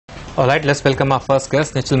All right, let's welcome our first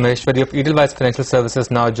guest. Nischal Maheshwari of Edelweiss Financial Services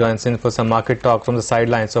now joins in for some market talk from the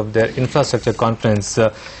sidelines of their infrastructure conference.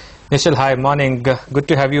 Nischal, hi, morning. Good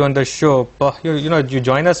to have you on the show. You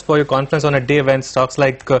join us for your conference on a day when stocks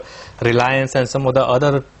like Reliance and some of the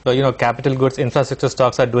other capital goods infrastructure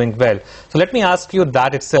stocks are doing well. So let me ask you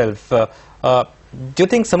that itself. Do you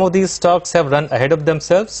think some of these stocks have run ahead of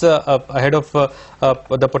themselves, ahead of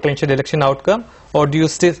the potential election outcome, or do you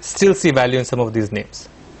still see value in some of these names?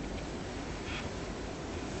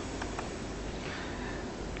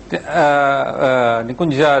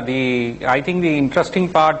 Nikunj, I think the interesting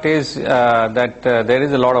part is that there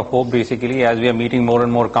is a lot of hope basically as we are meeting more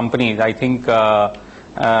and more companies. I think the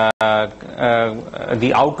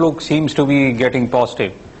outlook seems to be getting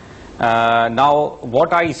positive. Now,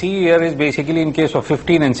 what I see here is basically in case of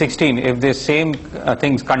 15 and 16, if the same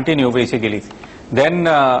things continue basically, then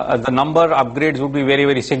the number upgrades would be very,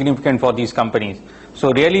 very significant for these companies. So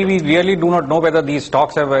really, we really do not know whether these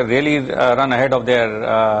stocks have really run ahead of their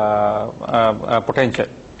potential.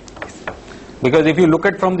 Because if you look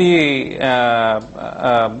at from the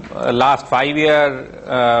last 5-year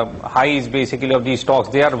highs basically of these stocks,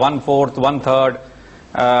 they are 1/4, 1/3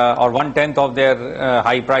 or 1/10 of their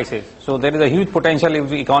high prices. So there is a huge potential if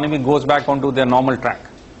the economy goes back onto their normal track.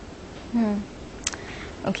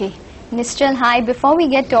 Okay. Nischal, hi. Before we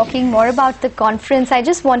get talking more about the conference, I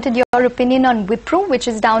just wanted your opinion on Wipro, which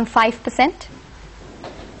is down 5%.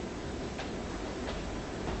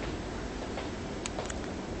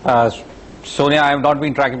 Sonia, I have not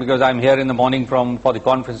been tracking because I'm here in the morning for the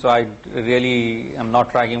conference, so I really am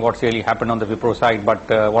not tracking what's really happened on the Wipro side. But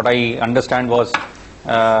what I understand was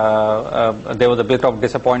there was a bit of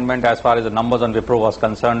disappointment as far as the numbers on Wipro was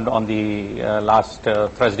concerned on the last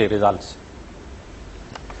Thursday results.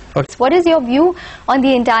 What is your view on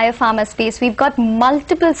the entire pharma space? We've got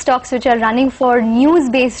multiple stocks which are running for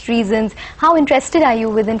news-based reasons. How interested are you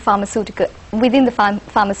within the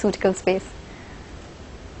pharmaceutical space?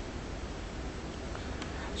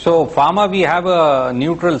 So pharma, we have a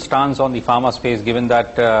neutral stance on the pharma space, given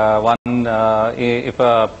that if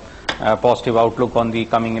a positive outlook on the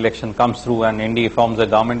coming election comes through and NDA forms a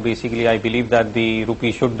government, basically I believe that the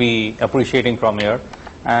rupee should be appreciating from here.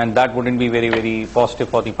 And that wouldn't be very, very positive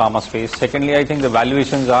for the pharma space. Secondly, I think the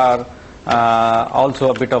valuations are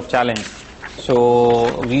also a bit of challenge.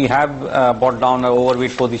 So we have brought down an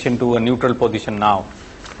overweight position to a neutral position now.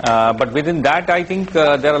 But within that, I think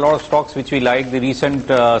there are a lot of stocks which we like. The recent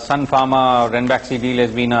Sun Pharma Ranbaxy deal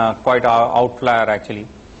has been quite an outlier actually.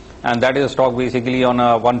 And that is a stock basically on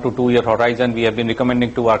a 1 to 2 year horizon we have been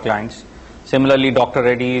recommending to our clients. Similarly, Dr.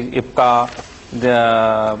 Reddy's, Ipca,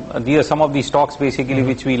 these are some of the stocks basically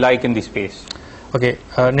which we like in this space. Okay,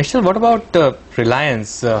 Nischal, what about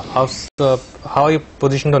Reliance? How are you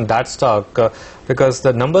positioned on that stock? Because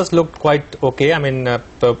the numbers looked quite okay. I mean,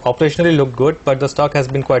 operationally looked good, but the stock has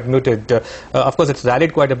been quite muted. Of course, it's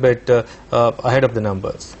rallied quite a bit ahead of the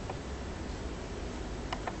numbers.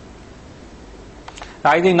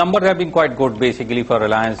 I think numbers have been quite good basically for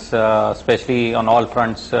Reliance, especially on all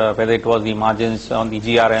fronts, whether it was the margins on the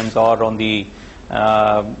GRMs or on the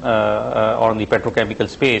petrochemical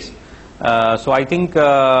space. So I think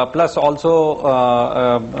plus also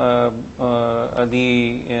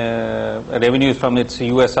the revenues from its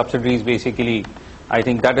US subsidiaries basically, I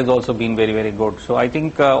think that has also been very, very good. So I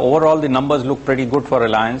think overall the numbers look pretty good for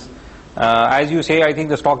Reliance. As you say, I think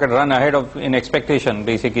the stock had run ahead of in expectation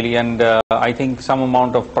basically, and I think some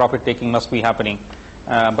amount of profit taking must be happening.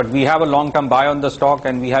 But we have a long-term buy on the stock,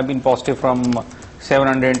 and we have been positive from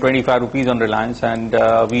 725 rupees on Reliance, and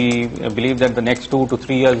we believe that the next 2 to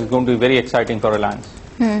 3 years is going to be very exciting for Reliance.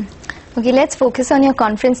 Okay, let's focus on your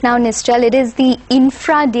conference now, Nischal. It is the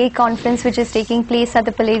Infra Day conference which is taking place at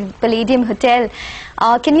the Palladium Hotel.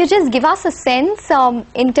 Can you just give us a sense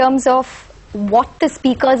in terms of what the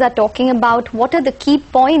speakers are talking about? What are the key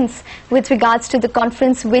points with regards to the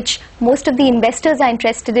conference which most of the investors are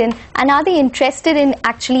interested in, and are they interested in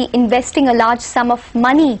actually investing a large sum of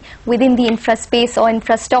money within the infra space or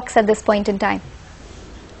infra stocks at this point in time?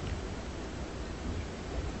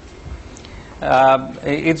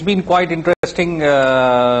 It's been quite interesting,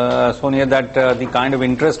 Sonia, that the kind of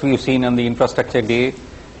interest we've seen on the infrastructure day.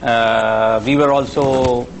 We were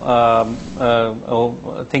also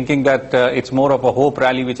thinking that it's more of a hope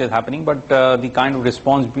rally which is happening, but the kind of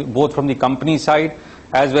response both from the company side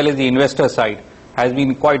as well as the investor side has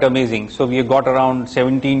been quite amazing. So we have got around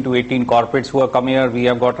 17 to 18 corporates who have come here. We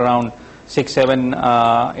have got around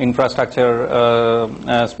 6-7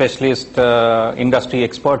 infrastructure specialist industry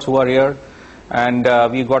experts who are here, and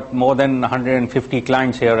we got more than 150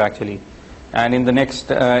 clients here actually. And in the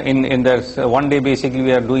next, in there's one day basically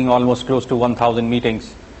we are doing almost close to 1,000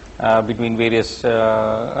 meetings between various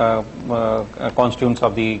constituents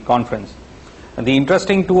of the conference. And the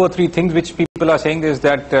interesting 2 or 3 things which people are saying is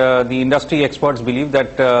that the industry experts believe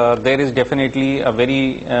that there is definitely a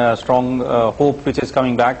very strong hope which is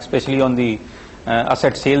coming back, especially on the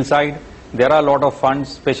asset sale side. There are a lot of funds,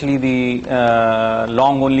 especially the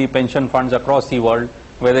long-only pension funds across the world,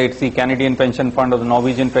 whether it's the Canadian pension fund or the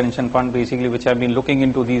Norwegian pension fund, basically, which have been looking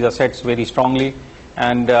into these assets very strongly.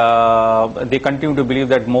 And they continue to believe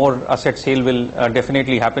that more asset sale will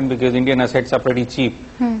definitely happen, because Indian assets are pretty cheap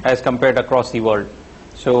as compared across the world.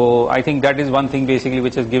 So I think that is one thing basically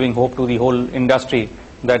which is giving hope to the whole industry,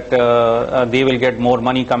 that they will get more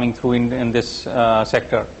money coming through in this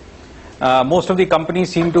sector. Most of the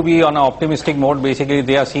companies seem to be on an optimistic mode. Basically,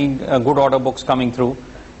 they are seeing good order books coming through.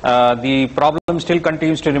 The problem still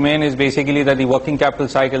continues to remain is basically that the working capital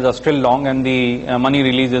cycles are still long and the money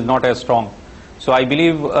release is not as strong. So I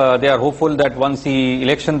believe they are hopeful that once the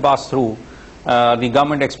election passes through, the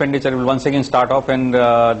government expenditure will once again start off, and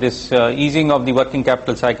this easing of the working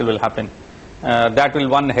capital cycle will happen. That will,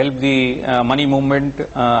 one, help the money movement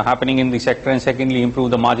happening in the sector, and secondly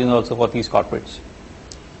improve the margins also for these corporates.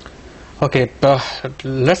 Okay,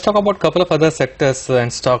 let's talk about a couple of other sectors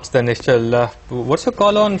and stocks then, Nischal. What's your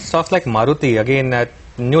call on stocks like Maruti? Again, at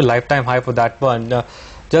new lifetime high for that one.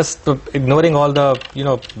 Just ignoring all the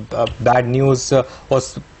bad news or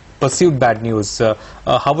perceived bad news,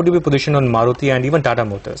 how would you be positioned on Maruti and even Tata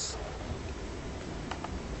Motors?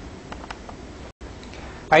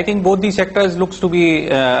 I think both these sectors looks to be,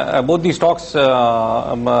 both these stocks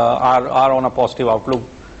are on a positive outlook.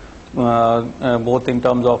 Both in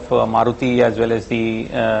terms of Maruti as well as the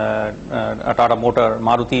Tata Motor.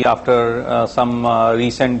 Maruti, after some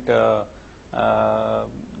recent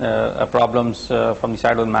problems from the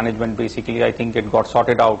side of the management, basically I think it got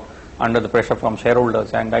sorted out under the pressure from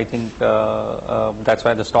shareholders, and I think that's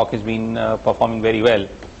why the stock has been performing very well.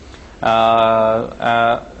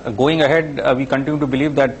 Going ahead, we continue to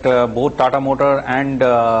believe that both Tata Motor and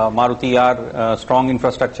Maruti are strong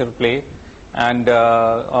infrastructure play. And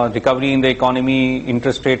recovery in the economy,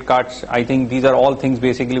 interest rate cuts, I think these are all things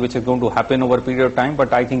basically which is going to happen over a period of time,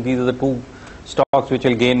 but I think these are the 2 stocks which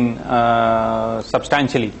will gain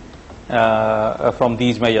substantially from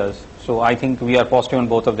these measures. So I think we are positive on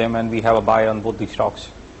both of them, and we have a buy on both these stocks.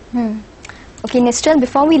 Okay, Nischal,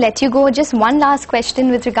 before we let you go, just one last question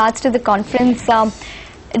with regards to the conference.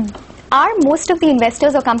 Are most of the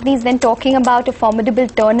investors or companies then talking about a formidable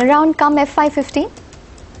turnaround come FY15?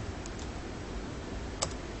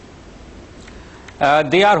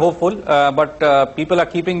 They are hopeful, but people are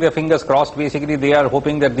keeping their fingers crossed. Basically, they are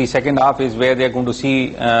hoping that the second half is where they are going to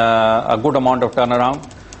see a good amount of turnaround.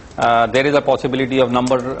 There is a possibility of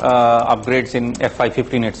number upgrades in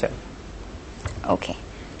FY15 itself. Okay.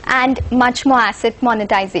 And much more asset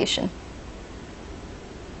monetization.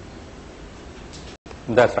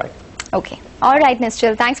 That's right. Okay. All right,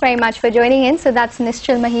 Nischal. Thanks very much for joining in. So that's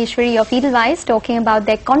Nischal Maheshwari of Edelweiss talking about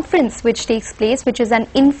their conference which takes place, which is an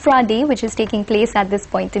infra day which is taking place at this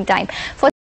point in time. For